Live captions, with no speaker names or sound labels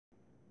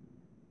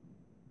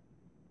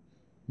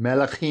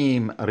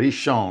Melachim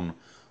Rishon,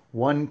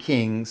 1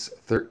 Kings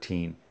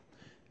 13.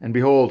 And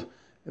behold,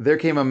 there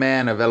came a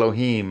man of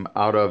Elohim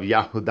out of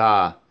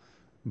Yahudah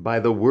by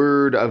the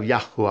word of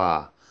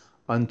Yahuwah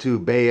unto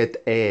Beit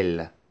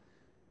El.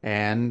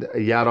 And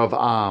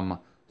Yarovam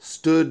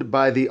stood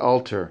by the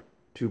altar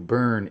to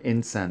burn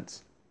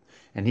incense.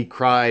 And he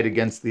cried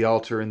against the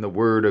altar in the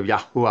word of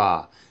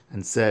Yahuwah,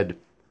 and said,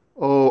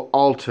 O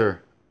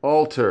altar,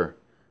 altar,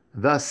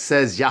 thus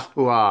says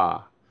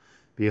Yahuwah,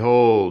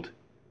 behold,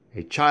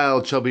 a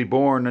child shall be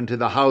born unto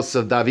the house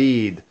of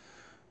David,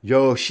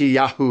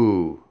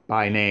 Yoshiyahu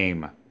by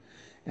name,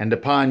 and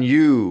upon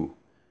you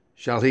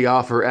shall he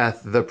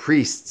offereth the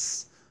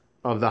priests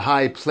of the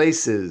high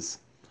places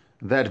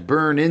that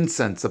burn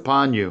incense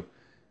upon you,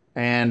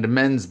 and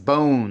men's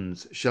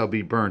bones shall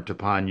be burnt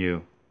upon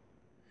you.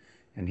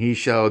 And he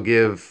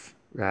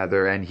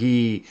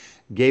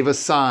gave a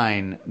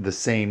sign the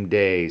same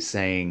day,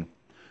 saying,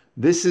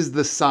 This is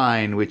the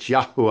sign which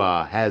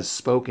Yahuwah has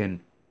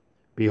spoken.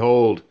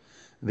 Behold,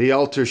 the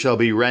altar shall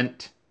be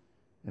rent,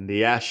 and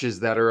the ashes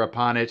that are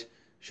upon it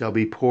shall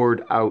be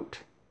poured out.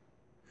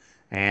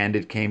 And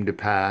it came to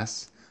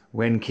pass,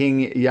 when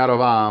King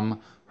Yarovam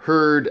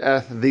heard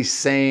the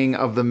saying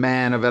of the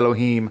man of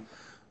Elohim,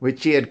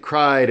 which he had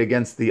cried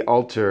against the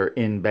altar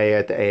in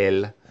Beit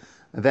El,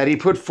 that he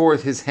put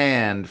forth his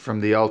hand from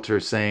the altar,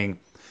 saying,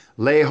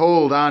 Lay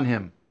hold on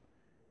him.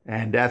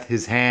 And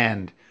his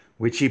hand,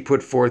 which he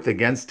put forth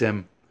against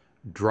him,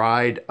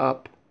 dried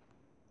up,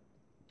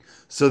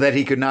 so that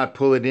he could not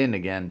pull it in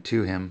again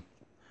to him.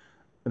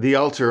 The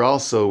altar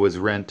also was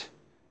rent,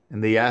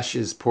 and the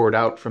ashes poured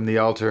out from the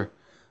altar,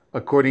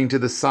 according to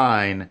the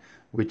sign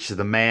which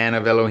the man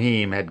of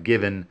Elohim had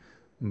given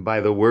by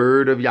the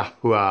word of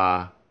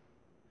Yahuwah.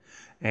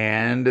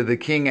 And the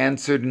king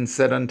answered and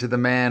said unto the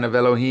man of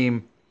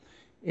Elohim,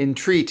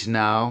 Entreat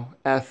now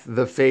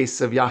the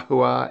face of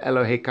Yahuwah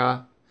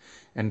Eloheka,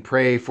 and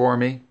pray for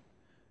me,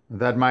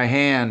 that my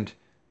hand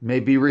may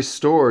be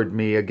restored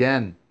me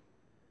again.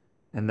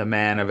 And the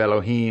man of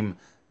Elohim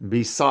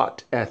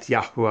besought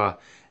Yahuwah,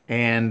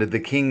 and the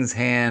king's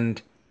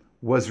hand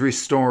was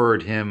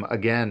restored him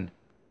again,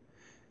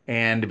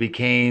 and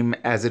became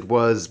as it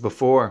was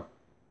before.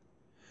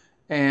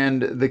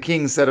 And the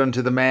king said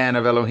unto the man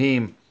of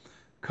Elohim,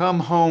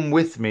 Come home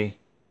with me,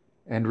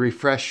 and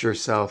refresh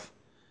yourself,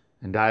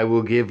 and I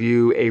will give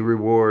you a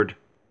reward.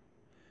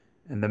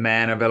 And the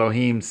man of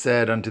Elohim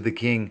said unto the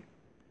king,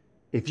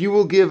 If you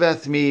will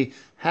give me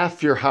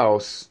half your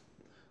house,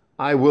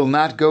 I will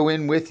not go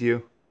in with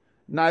you,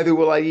 neither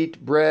will I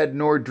eat bread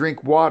nor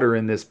drink water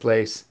in this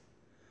place.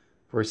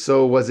 For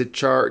so was it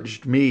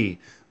charged me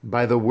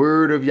by the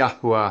word of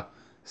Yahuwah,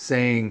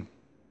 saying,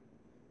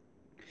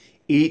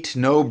 Eat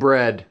no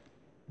bread,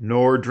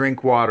 nor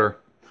drink water,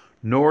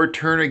 nor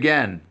turn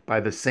again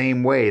by the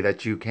same way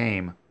that you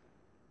came.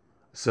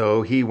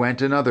 So he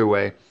went another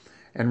way,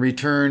 and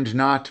returned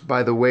not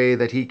by the way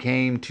that he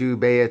came to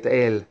Beit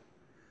El.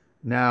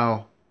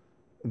 Now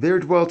there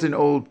dwelt an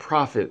old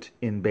prophet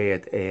in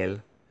Beit El,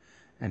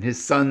 and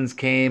his sons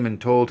came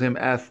and told him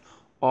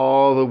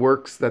all the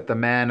works that the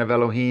man of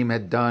Elohim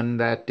had done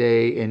that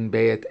day in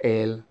Beit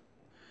El,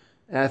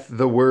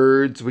 the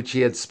words which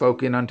he had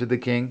spoken unto the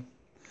king.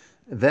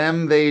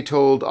 Them they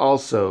told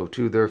also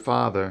to their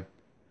father.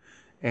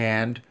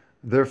 And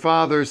their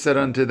father said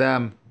unto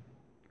them,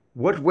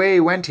 What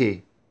way went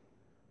he?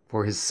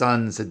 For his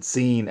sons had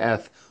seen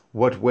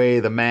what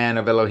way the man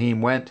of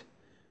Elohim went,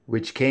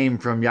 which came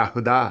from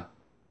Yahudah.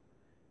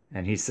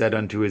 And he said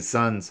unto his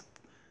sons,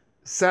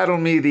 Saddle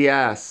me the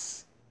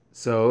ass.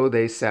 So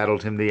they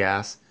saddled him the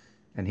ass,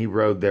 and he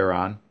rode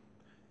thereon,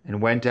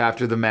 and went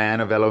after the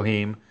man of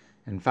Elohim,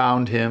 and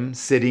found him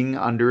sitting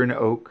under an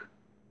oak.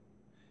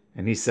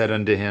 And he said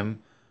unto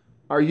him,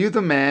 Are you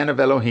the man of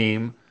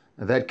Elohim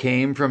that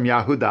came from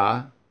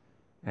Yahudah?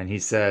 And he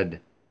said,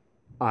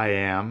 I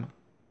am.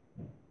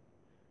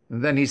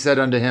 And then he said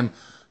unto him,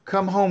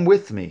 Come home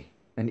with me,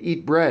 and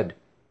eat bread.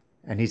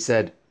 And he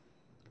said,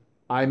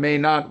 I may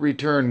not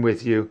return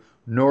with you,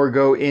 nor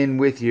go in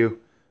with you,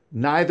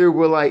 neither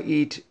will I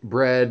eat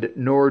bread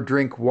nor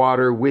drink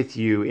water with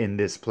you in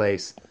this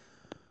place.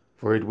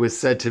 For it was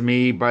said to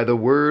me by the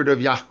word of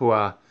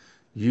Yahuwah,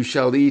 You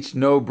shall eat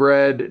no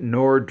bread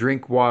nor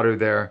drink water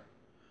there,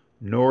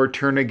 nor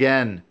turn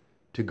again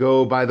to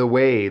go by the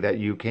way that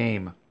you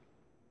came.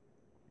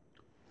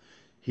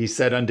 He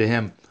said unto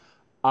him,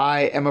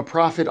 I am a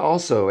prophet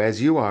also,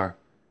 as you are,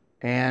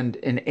 and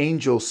an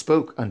angel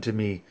spoke unto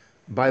me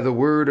by the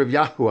word of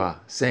Yahuwah,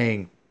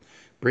 saying,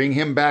 Bring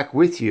him back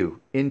with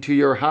you into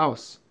your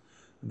house,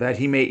 that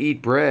he may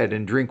eat bread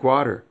and drink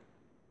water.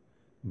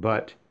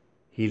 But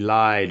he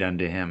lied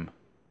unto him.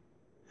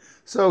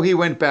 So he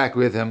went back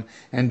with him,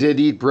 and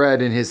did eat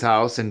bread in his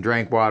house, and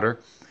drank water.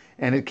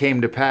 And it came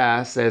to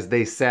pass, as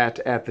they sat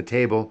at the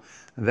table,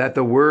 that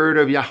the word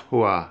of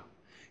Yahuwah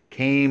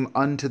came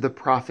unto the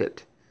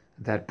prophet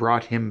that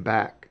brought him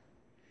back.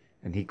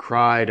 And he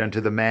cried unto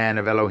the man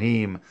of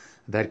Elohim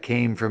that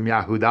came from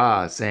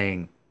Yahudah,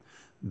 saying,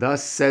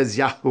 Thus says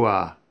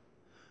Yahuwah,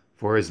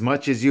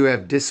 Forasmuch as you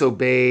have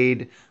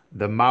disobeyed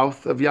the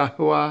mouth of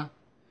Yahuwah,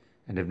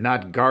 and have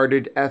not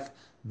guarded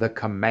the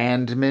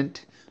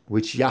commandment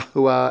which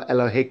Yahuwah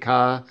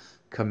Eloheka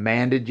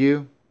commanded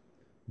you,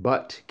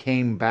 but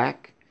came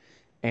back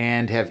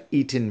and have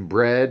eaten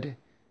bread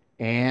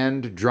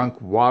and drunk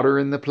water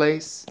in the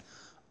place,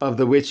 of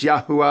the which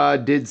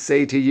Yahuwah did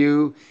say to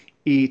you,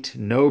 eat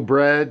no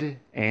bread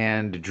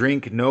and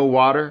drink no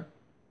water,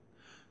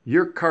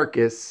 your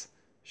carcass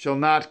shall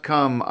not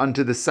come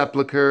unto the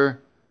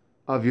sepulchre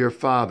of your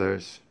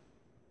fathers.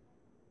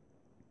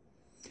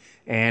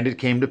 And it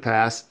came to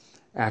pass,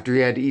 after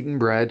he had eaten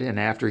bread, and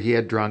after he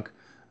had drunk,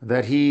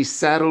 that he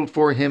saddled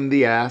for him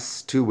the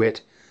ass, to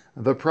wit,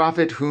 the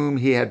prophet whom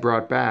he had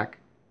brought back.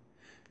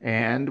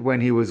 And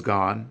when he was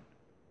gone,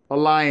 a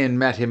lion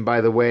met him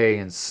by the way,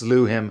 and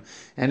slew him,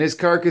 and his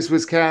carcass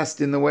was cast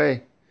in the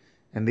way.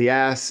 And the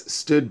ass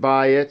stood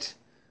by it,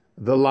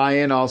 the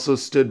lion also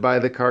stood by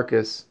the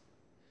carcass.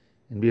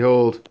 And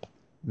behold,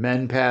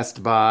 men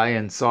passed by,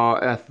 and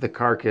saw the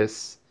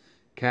carcass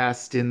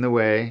cast in the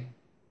way,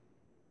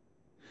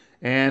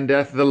 and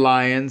the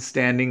lion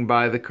standing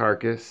by the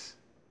carcass.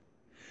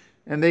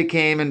 And they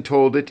came and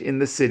told it in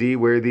the city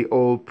where the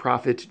old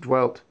prophet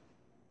dwelt.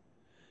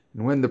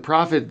 And when the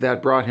prophet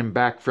that brought him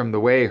back from the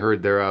way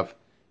heard thereof,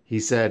 he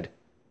said,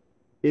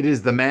 it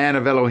is the man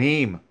of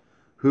Elohim,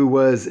 who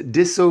was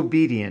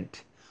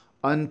disobedient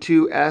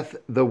unto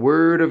the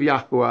word of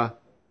Yahuwah.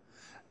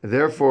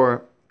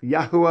 Therefore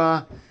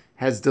Yahuwah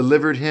has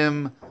delivered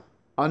him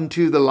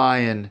unto the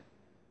lion,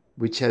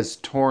 which has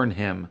torn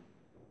him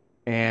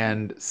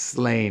and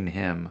slain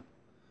him,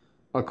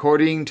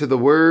 according to the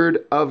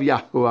word of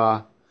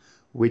Yahuwah,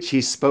 which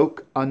he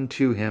spoke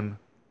unto him.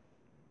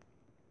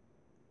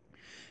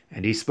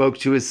 And he spoke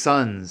to his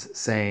sons,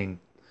 saying,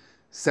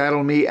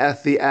 saddle me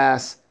the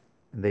ass.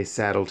 And they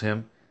saddled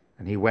him,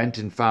 and he went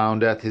and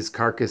found his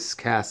carcass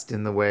cast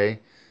in the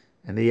way,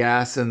 and the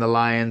ass and the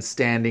lion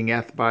standing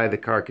by the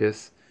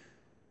carcass.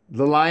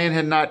 The lion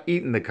had not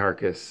eaten the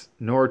carcass,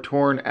 nor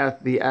torn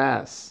the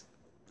ass.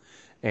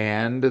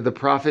 And the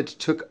prophet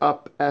took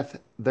up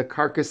the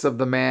carcass of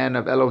the man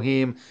of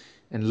Elohim,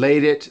 and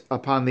laid it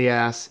upon the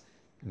ass,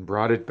 and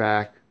brought it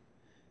back.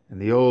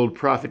 And the old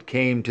prophet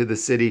came to the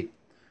city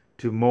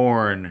to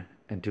mourn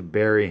and to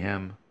bury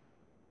him.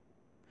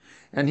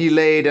 And he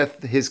laid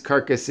his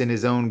carcass in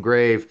his own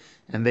grave,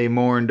 and they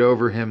mourned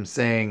over him,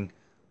 saying,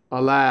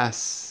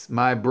 alas,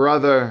 my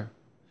brother!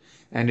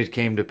 And it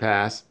came to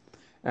pass,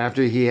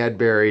 after he had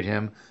buried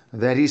him,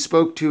 that he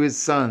spoke to his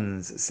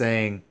sons,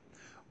 saying,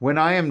 when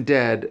I am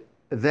dead,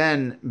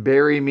 then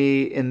bury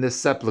me in the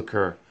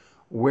sepulchre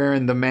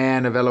wherein the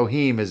man of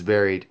Elohim is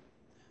buried.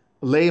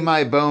 Lay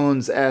my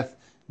bones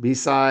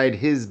beside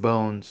his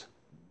bones.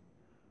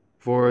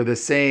 For the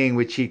saying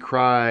which he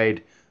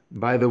cried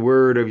by the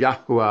word of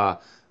Yahuwah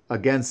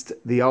against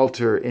the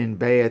altar in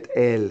Beit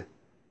El,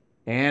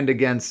 and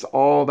against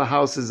all the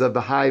houses of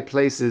the high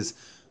places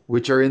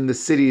which are in the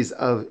cities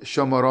of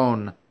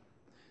Shomoron,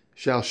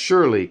 shall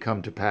surely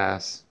come to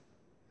pass.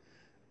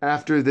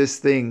 After this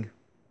thing,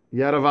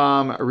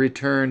 Yeravam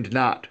returned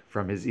not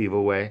from his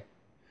evil way,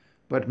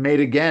 but made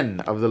again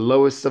of the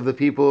lowest of the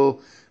people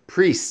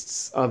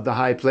priests of the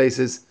high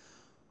places.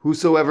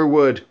 Whosoever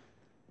would,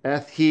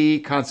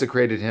 he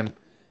consecrated him,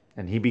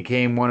 and he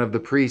became one of the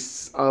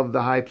priests of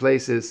the high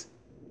places.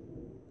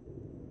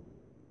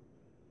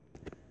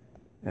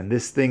 And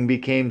this thing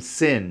became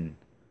sin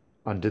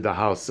unto the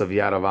house of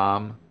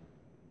Yeravam,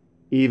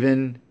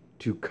 even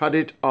to cut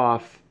it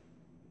off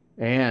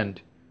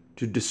and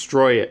to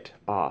destroy it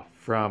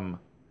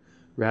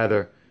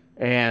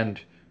and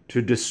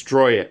to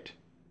destroy it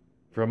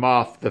from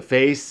off the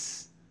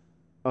face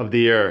of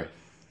the earth.